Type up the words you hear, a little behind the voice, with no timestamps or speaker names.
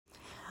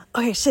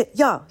Okay, shit,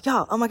 y'all,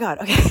 oh my God,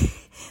 okay.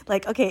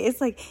 It's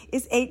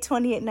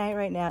 8:20 at night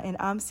right now, and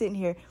I'm sitting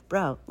here,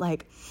 bro,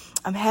 like,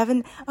 I'm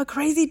having a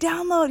crazy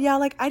download, y'all.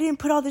 Like, I didn't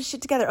put all this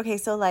shit together. Okay,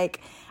 so,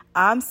 like,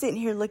 I'm sitting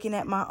here looking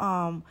at my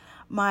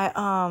my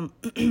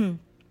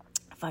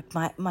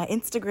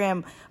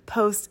Instagram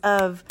post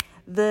of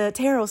the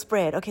tarot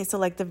spread. Okay, so,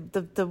 like,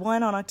 the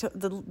one on October,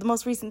 the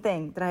most recent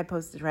thing that I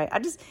posted, right?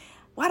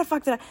 Why the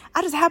fuck did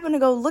I just happened to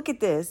go look at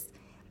this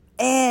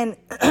and,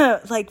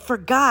 like,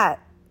 forgot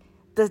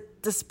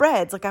the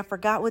spreads. Like, I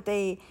forgot what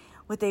they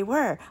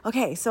were.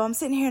 Okay, so I'm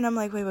sitting here and I'm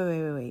like,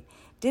 wait.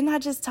 Didn't I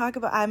just talk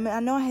about, I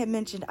know I had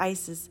mentioned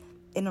Isis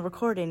in a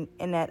recording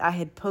and that I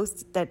had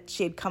posted that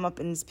she had come up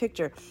in this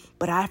picture,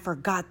 but I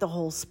forgot the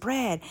whole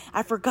spread.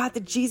 I forgot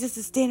that Jesus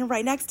is standing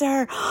right next to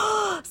her.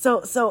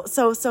 So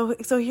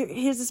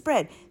here's the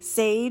spread.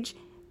 Sage,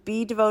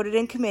 be devoted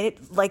and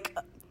committed. Like,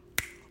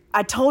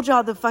 I told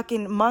y'all the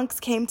fucking monks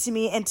came to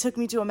me and took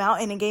me to a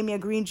mountain and gave me a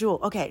green jewel.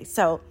 Okay,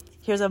 so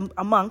here's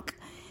a monk,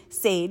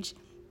 Sage.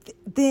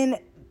 Then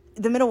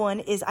the middle one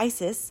is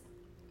Isis.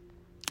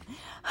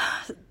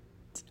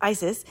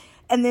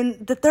 And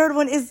then the third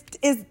one is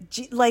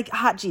like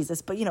hot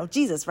Jesus, but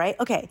Jesus, right?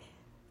 Okay.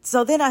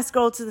 So then I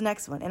scroll to the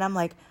next one and I'm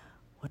like,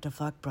 what the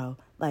fuck, bro?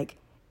 Like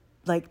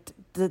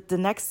the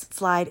next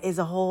slide is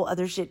a whole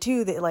other shit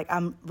too that, like,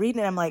 I'm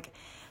reading it. I'm like,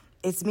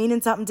 it's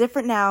meaning something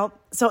different now.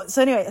 So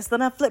anyway, so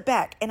then I flip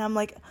back and I'm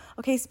like,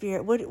 okay,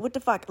 Spirit, what the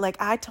fuck? Like,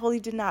 I totally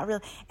did not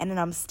realize. And then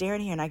I'm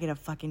staring here and I get a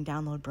fucking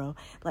download, bro.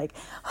 Like,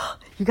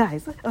 you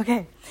guys,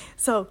 okay.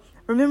 So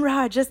remember how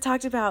I just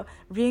talked about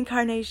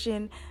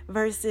reincarnation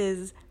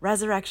versus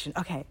resurrection?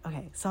 Okay.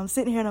 So I'm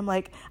sitting here and I'm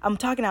like, I'm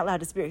talking out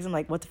loud to Spirit because I'm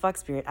like, what the fuck,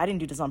 Spirit? I didn't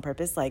do this on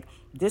purpose. Like,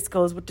 this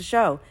goes with the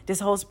show.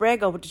 This whole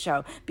spread goes with the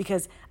show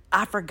because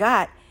I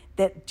forgot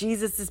that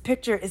Jesus's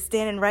picture is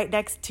standing right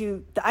next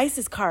to the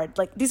Isis card.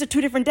 Like, these are two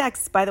different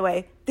decks, by the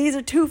way. These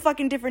are two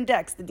fucking different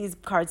decks that these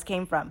cards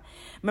came from.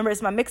 Remember,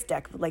 it's my mixed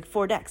deck with like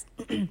 4 decks.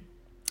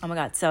 Oh my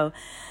God. So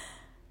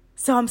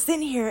I'm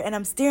sitting here and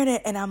I'm staring at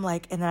it and I'm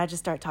like, and then I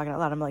just start talking out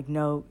loud. I'm like,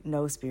 no,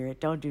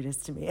 Spirit, don't do this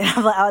to me. And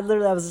I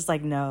was just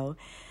like, no,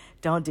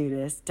 don't do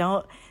this.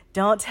 Don't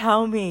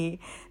tell me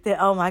that,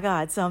 oh my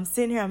God. So I'm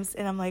sitting here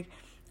and I'm like,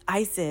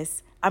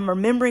 Isis, I'm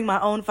remembering my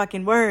own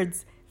fucking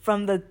words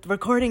from the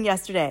recording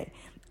yesterday.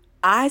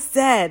 I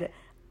said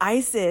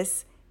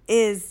Isis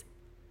is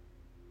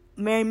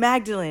Mary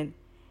Magdalene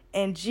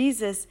and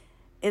Jesus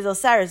is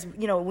Osiris,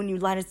 when you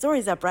line the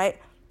stories up,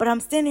 right? But I'm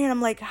standing here and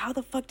I'm like, how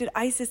the fuck did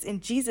Isis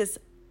and Jesus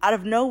out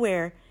of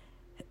nowhere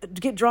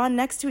get drawn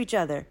next to each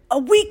other? A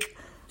week,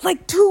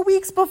 like 2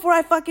 weeks before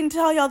I fucking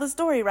tell y'all the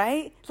story,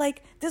 right?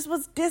 Like, this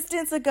was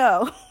distance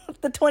ago,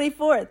 the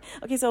 24th.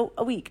 Okay, so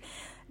a week.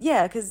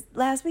 Yeah, because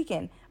last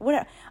weekend.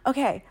 Whatever.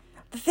 Okay.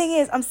 The thing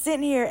is, I'm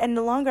sitting here, and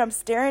the longer I'm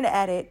staring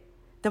at it,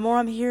 the more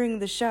I'm hearing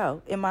the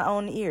show in my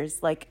own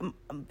ears. Like,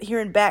 I'm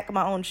hearing back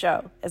my own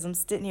show as I'm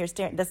sitting here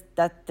staring. That's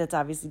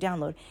obviously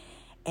download.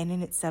 And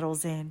then it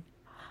settles in.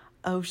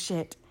 Oh,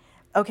 shit.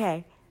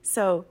 Okay,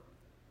 so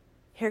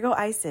here go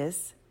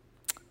Isis.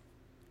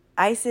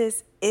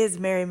 Isis is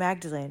Mary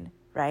Magdalene,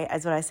 right?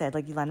 That's what I said.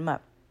 Like, you line them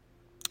up.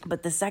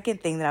 But the second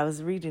thing that I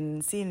was reading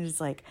and seeing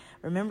is like,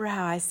 remember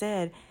how I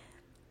said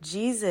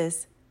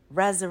Jesus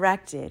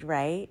resurrected,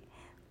 right?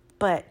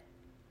 But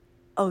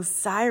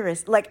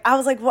Osiris, like, I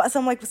was like, what? So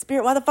I'm like,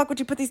 Spirit, why the fuck would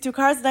you put these two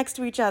cards next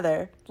to each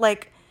other?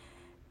 Like,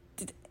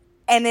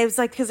 and it was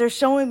like, because they're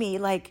showing me,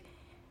 like,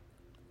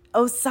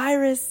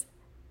 Osiris,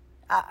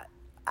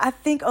 I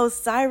think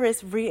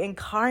Osiris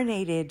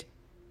reincarnated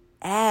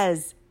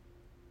as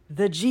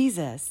the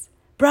Jesus.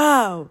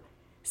 Bro,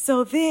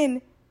 so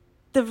then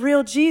the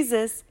real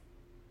Jesus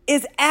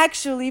is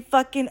actually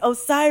fucking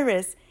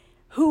Osiris,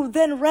 who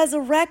then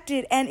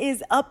resurrected and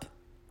is up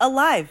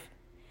alive.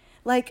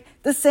 Like,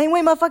 the same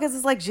way motherfuckers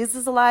is like, Jesus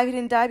is alive, he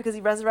didn't die because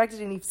he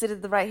resurrected and he sit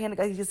at the right hand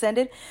because he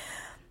ascended.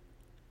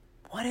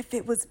 What if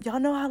it was,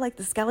 y'all know how, like,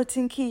 the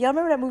Skeleton Key, y'all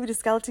remember that movie, The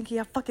Skeleton Key?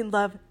 I fucking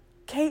love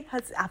Kate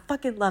Hudson. I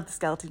fucking love The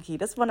Skeleton Key.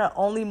 That's one of the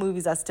only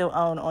movies I still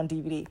own on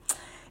DVD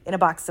in a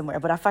box somewhere,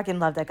 but I fucking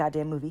love that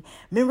goddamn movie.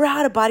 Remember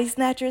how the body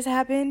snatchers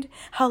happened?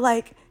 How,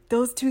 like,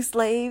 those two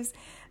slaves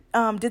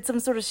did some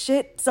sort of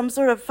shit, some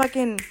sort of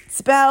fucking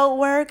spell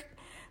work,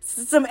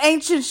 some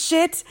ancient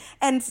shit,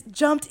 and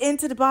jumped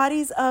into the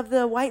bodies of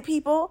the white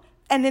people,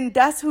 and then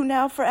that's who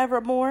now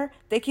forevermore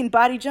they can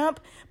body jump.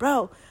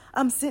 Bro,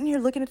 I'm sitting here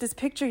looking at this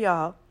picture,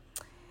 y'all,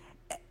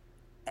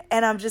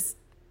 and I'm just,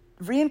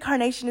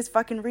 reincarnation is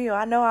fucking real.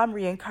 I know I'm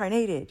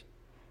reincarnated,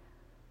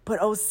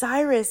 but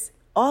Osiris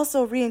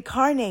also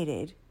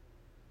reincarnated.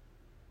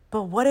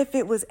 But what if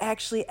it was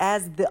actually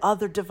as the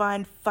other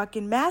divine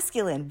fucking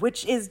masculine,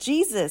 which is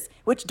Jesus,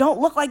 which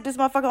don't look like this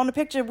motherfucker on the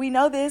picture. We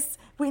know this.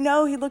 We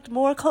know he looked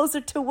more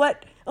closer to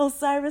what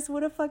Osiris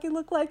would have fucking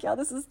looked like. Y'all,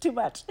 this is too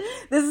much.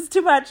 This is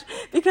too much.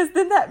 Because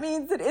then that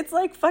means that it's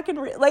like fucking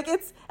real. Like,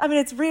 it's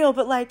real,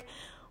 but like,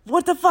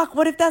 what the fuck?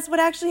 What if that's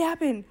what actually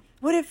happened?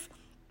 What if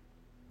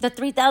the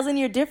 3,000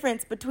 year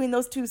difference between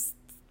those two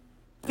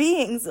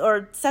beings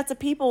or sets of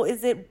people is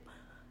that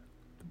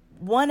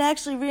one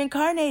actually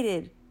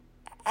reincarnated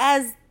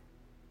as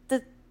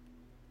the,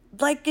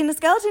 like in the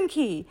skeleton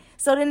key.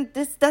 So then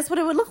that's what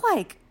it would look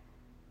like.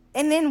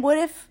 And then what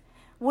if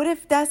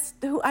that's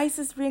who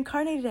Isis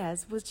reincarnated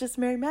as, was just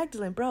Mary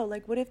Magdalene, bro?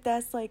 Like, what if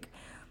that's what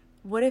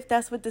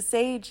the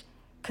sage,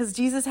 because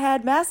Jesus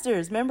had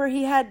masters. Remember,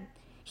 he had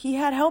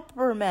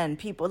helper men,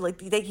 people, like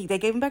they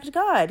gave him back to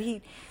God.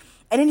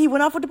 And then he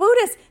went off with the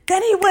Buddhists.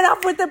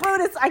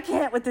 I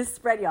can't with this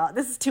spread, y'all.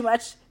 This is too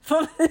much.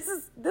 This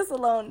is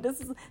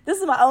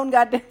my own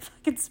goddamn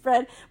fucking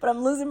spread, but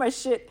I'm losing my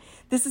shit.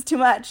 This is too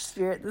much,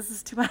 Spirit. This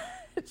is too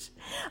much.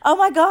 Oh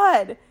my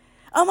God.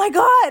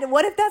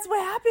 What if that's what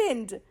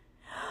happened?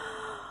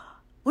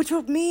 Which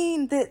would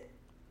mean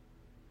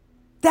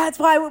that's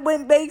why it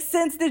wouldn't make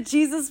sense that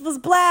Jesus was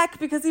black,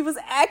 because he was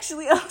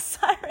actually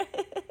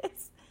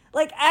Osiris.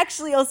 Like,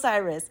 actually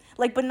Osiris.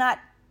 Like, but not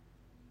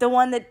the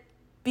one that,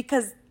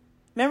 because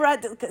remember,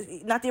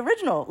 not the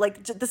original.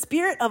 Like, the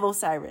spirit of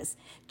Osiris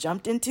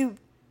jumped into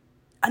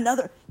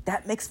another.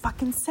 That makes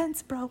fucking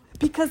sense, bro.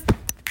 Because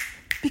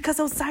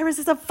Osiris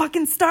is a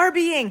fucking star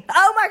being.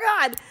 Oh my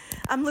God.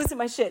 I'm losing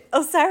my shit.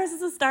 Osiris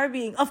is a star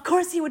being. Of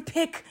course he would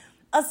pick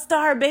a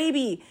star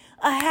baby,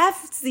 a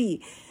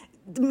half-see,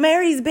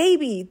 Mary's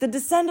baby, the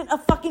descendant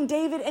of fucking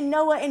David and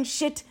Noah and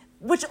shit,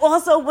 which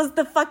also was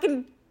the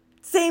fucking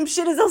same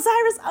shit as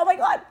Osiris. Oh my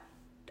God.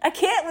 I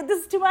can't.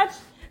 This is too much.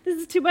 This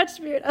is too much,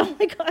 Spirit. Oh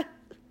my God.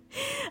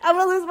 I'm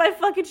going to lose my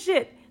fucking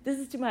shit. This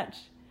is too much.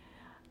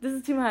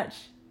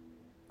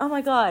 Oh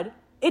my God.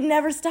 It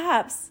never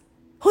stops.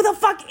 Who the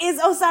fuck is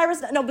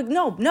Osiris?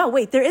 No,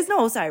 wait. There is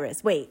no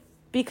Osiris. Wait.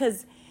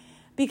 Because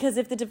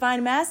if the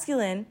divine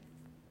masculine,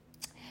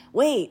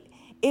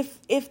 if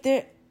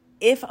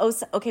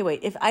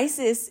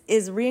Isis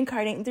is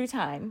reincarnating through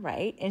time,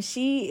 right? And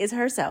she is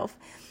herself,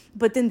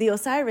 but then the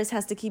Osiris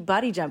has to keep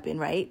body jumping,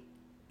 right?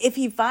 If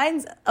he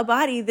finds a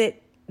body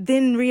that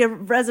then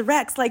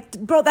resurrects, like,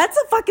 bro, that's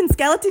a fucking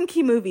skeleton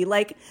key movie.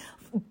 Like,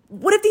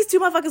 what if these two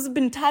motherfuckers have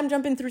been time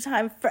jumping through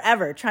time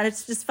forever, trying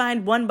to just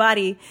find one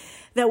body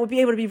that would be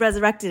able to be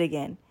resurrected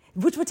again,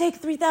 which would take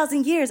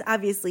 3,000 years,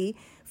 obviously,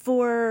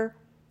 for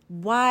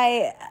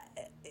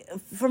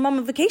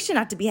mummification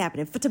not to be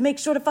happening, to make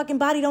sure the fucking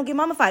body don't get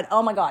mummified.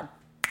 Oh my God.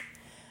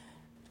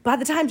 By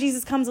the time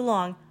Jesus comes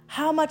along,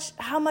 how much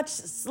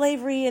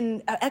slavery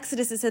and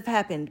exoduses have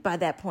happened by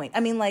that point? I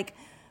mean, like,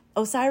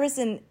 Osiris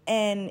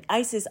and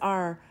Isis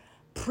are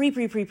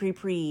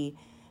pre.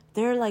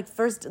 They're like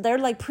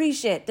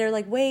pre-shit. They're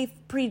like way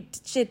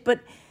pre-shit. But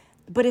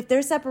if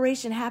their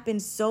separation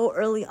happened so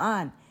early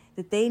on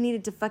that they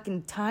needed to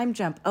fucking time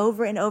jump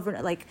over and over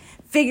and like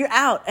figure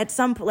out at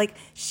some point, like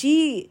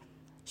she's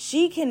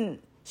in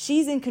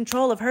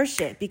control of her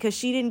shit because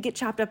she didn't get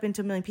chopped up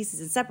into a million pieces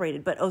and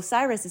separated. But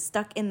Osiris is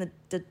stuck in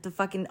the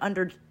fucking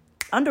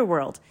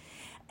underworld,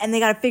 and they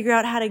got to figure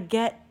out how to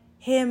get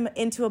him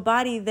into a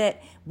body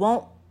that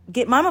won't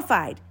get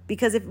mummified,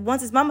 because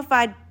once it's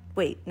mummified,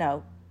 once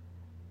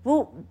it's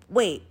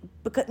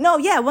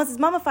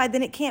mummified,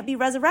 then it can't be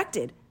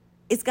resurrected.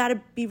 It's got to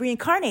be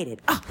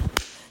reincarnated.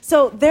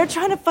 So they're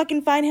trying to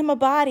fucking find him a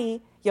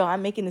body. Yo,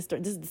 I'm making this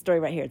story. This is the story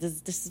right here. This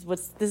is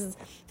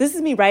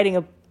me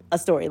writing a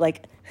story.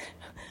 Like,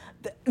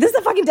 this is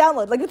a fucking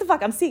download. Like, what the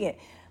fuck? I'm seeing it.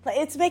 Like,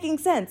 it's making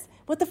sense.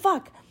 What the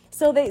fuck?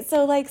 So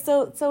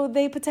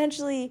they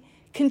potentially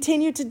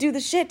continue to do the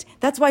shit.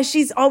 That's why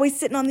she's always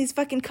sitting on these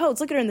fucking codes.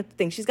 Look at her in the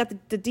thing. She's got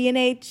the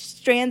DNA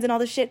strands and all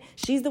this shit.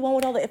 She's the one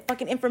with all the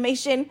fucking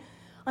information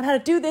on how to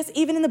do this.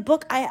 Even in the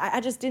book,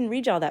 I just didn't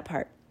read y'all that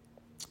part.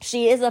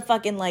 She is a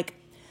fucking, like,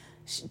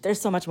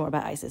 there's so much more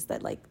about Isis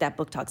that, like, that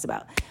book talks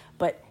about.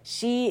 But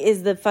she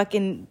is the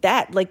fucking,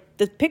 like,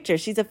 the picture.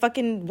 She's a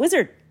fucking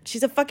wizard.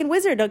 She's a fucking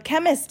wizard, a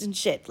chemist and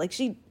shit. Like,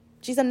 she's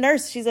a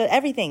nurse. She's a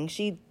everything.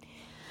 She's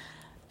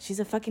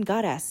a fucking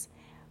goddess.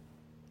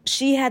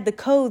 She had the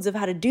codes of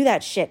how to do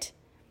that shit.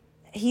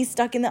 He's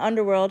stuck in the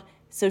underworld.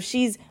 So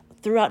she's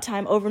throughout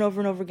time over and over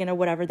and over again or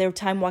whatever. They were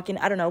time walking.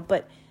 I don't know.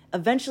 But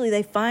eventually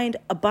they find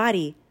a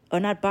body,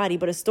 or not body,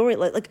 but a story.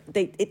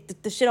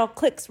 The shit all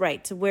clicks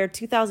right to where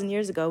 2,000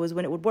 years ago is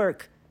when it would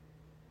work.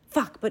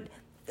 Fuck. But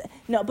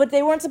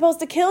they weren't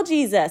supposed to kill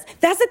Jesus.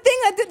 That's the thing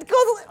that goes.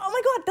 Oh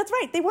my God. That's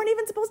right. They weren't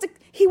even supposed to.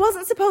 He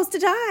wasn't supposed to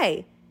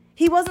die.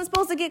 He wasn't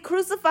supposed to get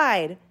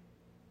crucified.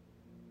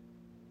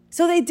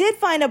 So they did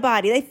find a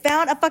body. They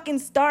found a fucking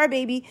star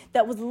baby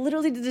that was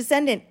literally the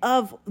descendant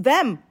of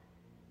them.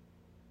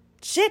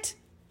 Shit.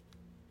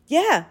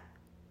 Yeah.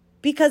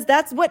 Because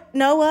that's what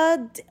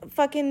Noah,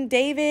 fucking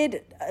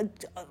David,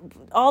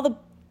 all the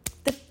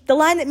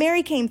line that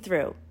Mary came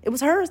through. It was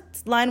her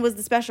line was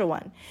the special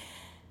one.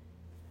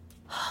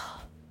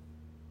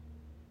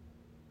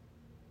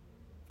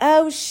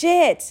 Oh,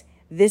 shit.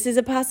 This is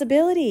a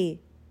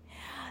possibility.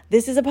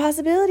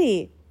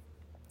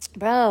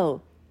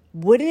 Bro.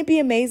 Wouldn't it be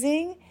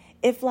amazing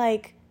if,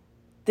 like,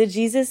 the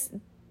Jesus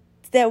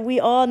that we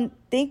all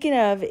thinking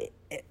of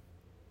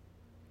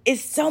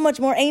is so much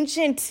more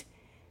ancient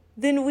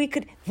than we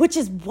could, which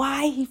is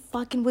why he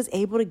fucking was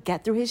able to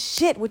get through his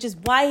shit, which is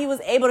why he was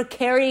able to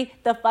carry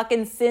the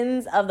fucking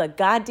sins of the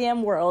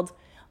goddamn world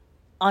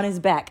on his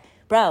back.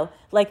 bro,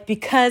 like,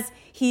 because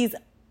he's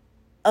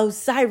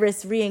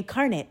Osiris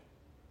reincarnate.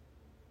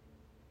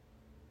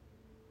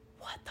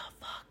 What the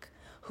fuck?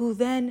 Who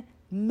then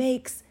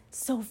makes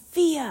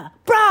Sophia.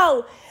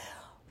 Bro,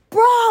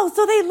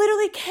 so they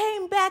literally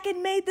came back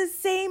and made the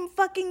same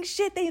fucking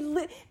shit.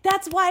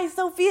 That's why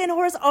Sophia and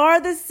Horus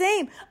are the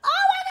same.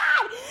 Oh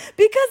my God,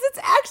 because it's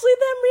actually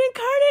them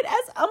reincarnate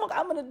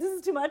as, this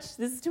is too much.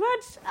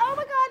 Oh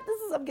my God,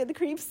 I'm getting the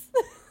creeps.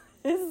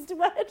 This is too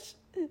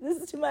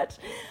much.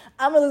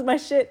 I'm gonna lose my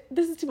shit.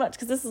 This is too much,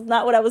 because this is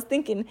not what I was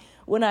thinking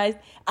when I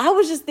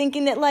was just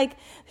thinking that, like,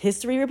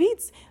 history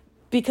repeats,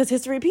 because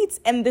history repeats,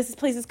 and this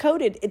place is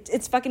coded.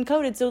 It's fucking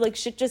coded, so, like,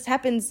 shit just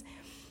happens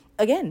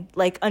again,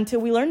 like,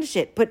 until we learn the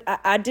shit. But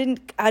I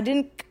didn't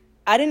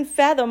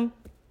fathom.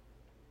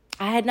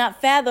 I had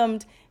not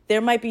fathomed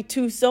there might be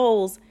two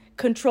souls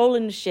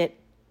controlling the shit.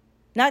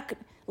 Not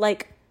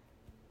like,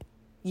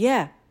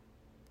 yeah.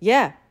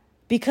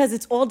 Because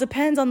it all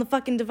depends on the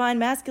fucking divine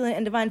masculine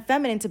and divine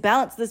feminine to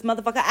balance this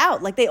motherfucker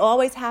out. Like, they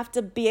always have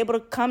to be able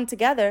to come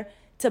together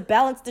to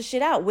balance the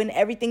shit out when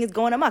everything is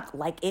going amok,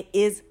 like it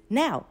is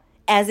now,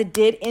 as it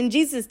did in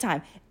Jesus'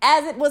 time,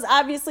 as it was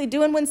obviously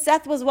doing when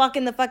Seth was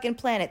walking the fucking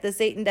planet, the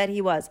Satan that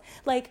he was.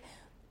 Like,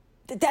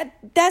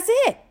 that's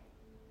it.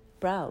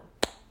 Bro.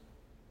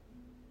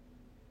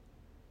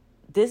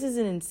 This is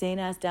an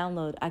insane-ass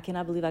download. I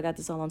cannot believe I got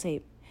this all on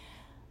tape.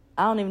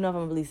 I don't even know if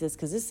I'm going to release this,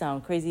 because this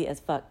sounds crazy as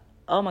fuck.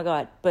 Oh my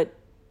God. But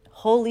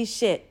holy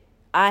shit,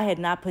 I had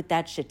not put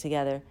that shit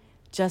together.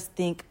 Just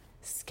think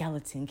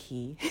skeleton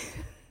key.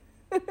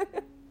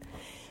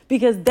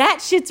 Because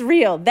that shit's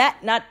real.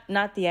 That,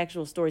 not the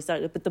actual story,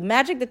 but the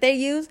magic that they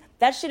use,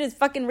 that shit is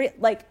fucking real.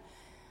 Like,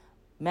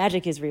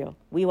 magic is real.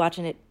 We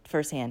watching it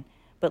firsthand.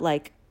 But,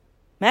 like,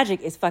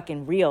 magic is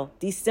fucking real.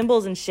 These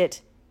symbols and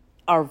shit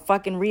are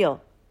fucking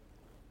real.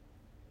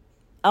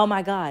 Oh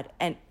my God.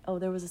 And,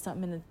 there was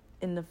something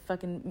in the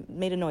fucking,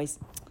 made a noise.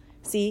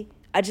 See,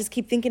 I just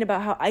keep thinking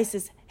about how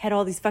Isis had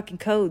all these fucking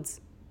codes.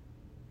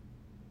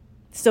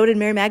 So did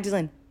Mary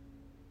Magdalene.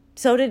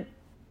 So did,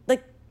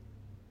 like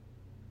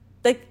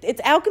it's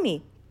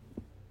alchemy.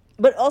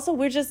 But also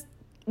we're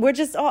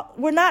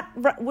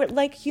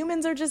like,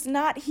 humans are just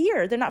not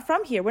here. They're not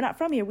from here. We're not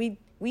from here. We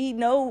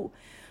know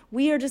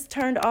we are just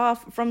turned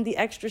off from the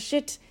extra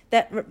shit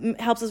that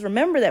helps us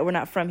remember that we're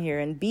not from here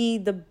and be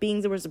the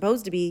beings that we're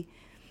supposed to be,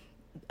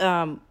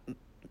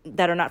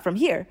 that are not from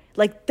here.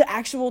 Like, the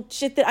actual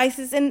shit that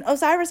Isis and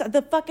Osiris are,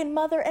 the fucking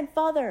mother and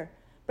father,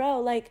 bro.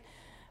 Like,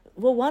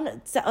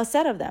 well, a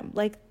set of them.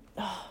 Like,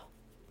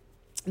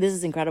 this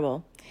is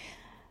incredible.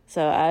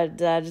 So I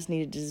just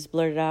needed to just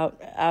blurt it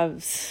out.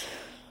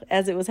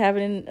 As it was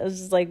happening, I was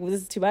just like, well,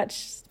 this is too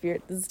much,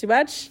 Spirit. This is too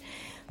much.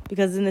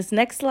 Because in this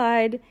next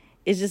slide,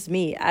 it's just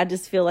me. I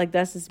just feel like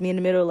that's just me in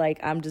the middle. Like,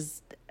 I'm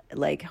just,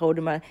 like,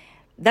 holding my...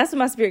 That's what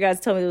my spirit guides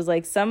told me. It was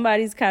like,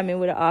 somebody's coming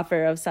with an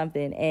offer of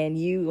something, and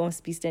you going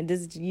to be standing.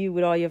 This is you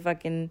with all your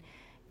fucking,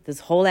 this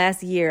whole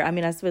ass year. I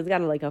mean, I swear, it's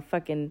got like a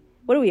fucking,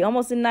 what are we,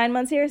 almost in 9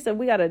 months here? So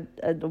we got a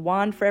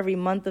wand for every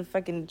month of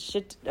fucking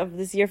shit of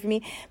this year for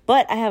me.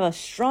 But I have a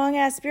strong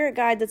ass spirit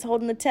guide that's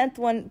holding the 10th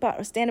one,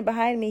 standing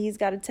behind me. He's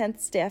got a 10th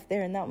staff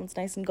there, and that one's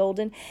nice and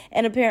golden.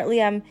 And apparently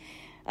I'm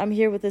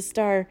here with a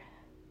star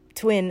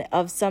twin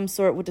of some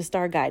sort with a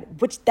star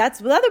guide, which that's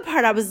the other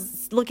part I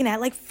was looking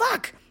at. Like,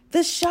 fuck.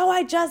 The show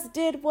I just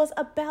did was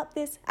about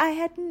this. I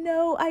had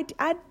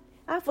I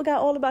forgot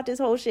all about this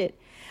whole shit.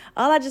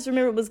 All I just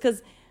remembered was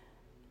because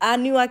I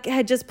knew I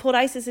had just pulled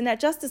Isis in that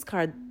justice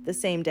card the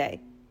same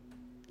day.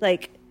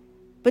 Like,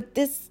 but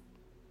this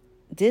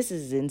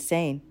is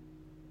insane.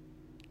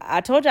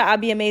 I told you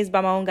I'd be amazed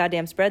by my own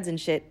goddamn spreads and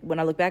shit when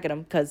I look back at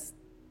them, because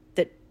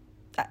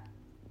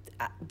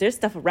there's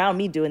stuff around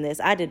me doing this.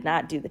 I did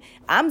not do that.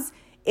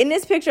 In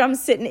this picture, I'm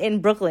sitting in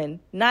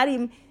Brooklyn,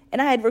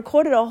 and I had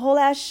recorded a whole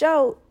ass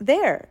show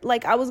there.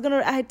 Like, I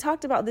had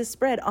talked about this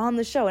spread on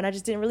the show, and I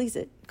just didn't release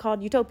it,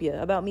 called Utopia,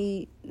 about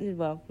me.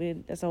 Well,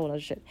 that's a whole other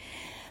shit.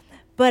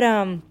 But,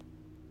 oh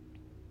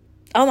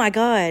my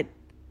God.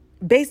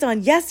 Based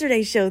on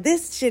yesterday's show,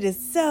 this shit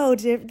is so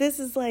different. This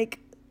is like,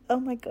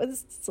 oh my God,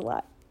 this is a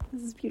lot.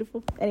 This is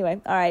beautiful.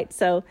 Anyway, all right.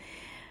 So,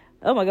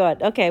 oh my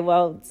God. Okay,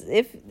 well,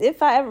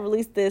 if I ever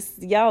release this,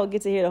 y'all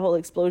get to hear the whole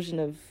explosion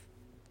of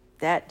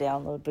that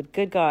download. But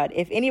good God,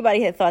 if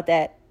anybody had thought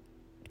that,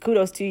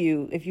 kudos to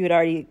you if you had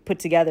already put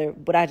together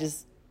what I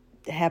just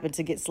happened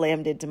to get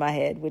slammed into my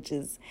head, which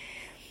is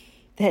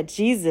that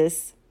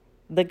Jesus,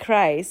 the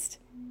Christ,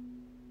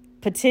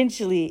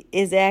 potentially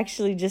is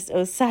actually just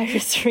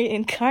Osiris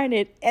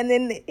reincarnate. And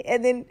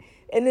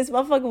this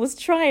motherfucker was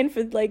trying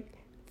for like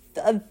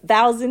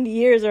 1,000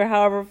 years or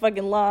however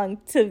fucking long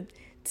to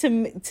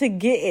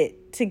get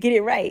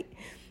it right.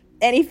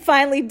 And he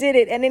finally did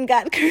it and then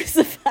got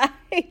crucified.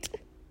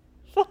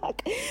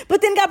 Fuck.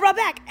 But then got brought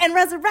back and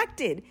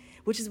resurrected.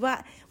 Which is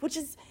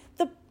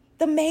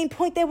the main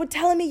point they were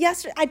telling me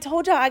yesterday. I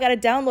told y'all I got a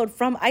download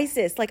from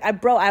Isis. Like,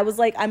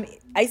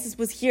 Isis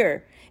was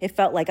here. It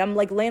felt like I'm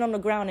like laying on the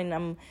ground and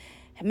I'm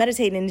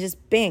meditating and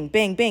just bang,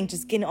 bang, bang,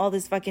 just getting all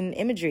this fucking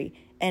imagery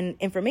and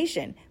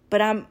information.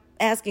 But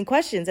asking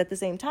questions at the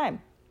same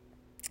time.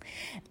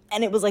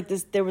 And it was like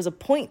this, there was a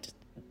point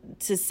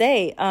to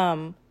say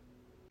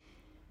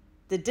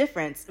the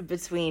difference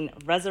between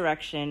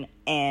resurrection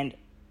and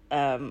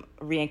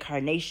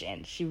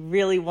reincarnation. She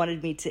really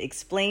wanted me to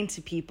explain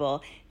to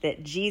people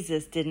that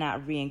Jesus did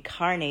not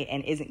reincarnate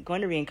and isn't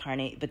going to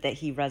reincarnate, but that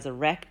he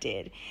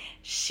resurrected.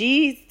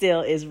 She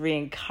still is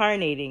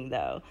reincarnating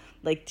though.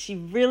 Like, she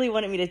really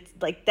wanted me to,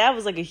 like, that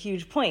was like a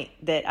huge point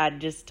that I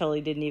just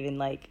totally didn't even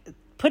like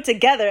put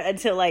together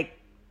until like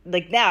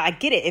now I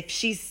get it. If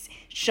she's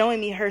showing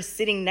me her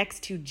sitting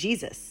next to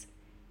Jesus,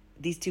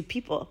 these two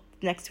people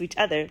next to each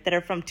other that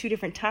are from two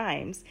different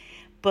times,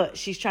 but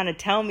she's trying to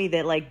tell me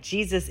that like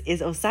Jesus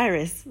is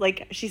Osiris.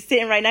 Like, she's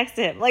sitting right next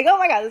to him. Like, oh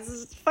my God, this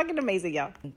is fucking amazing, y'all.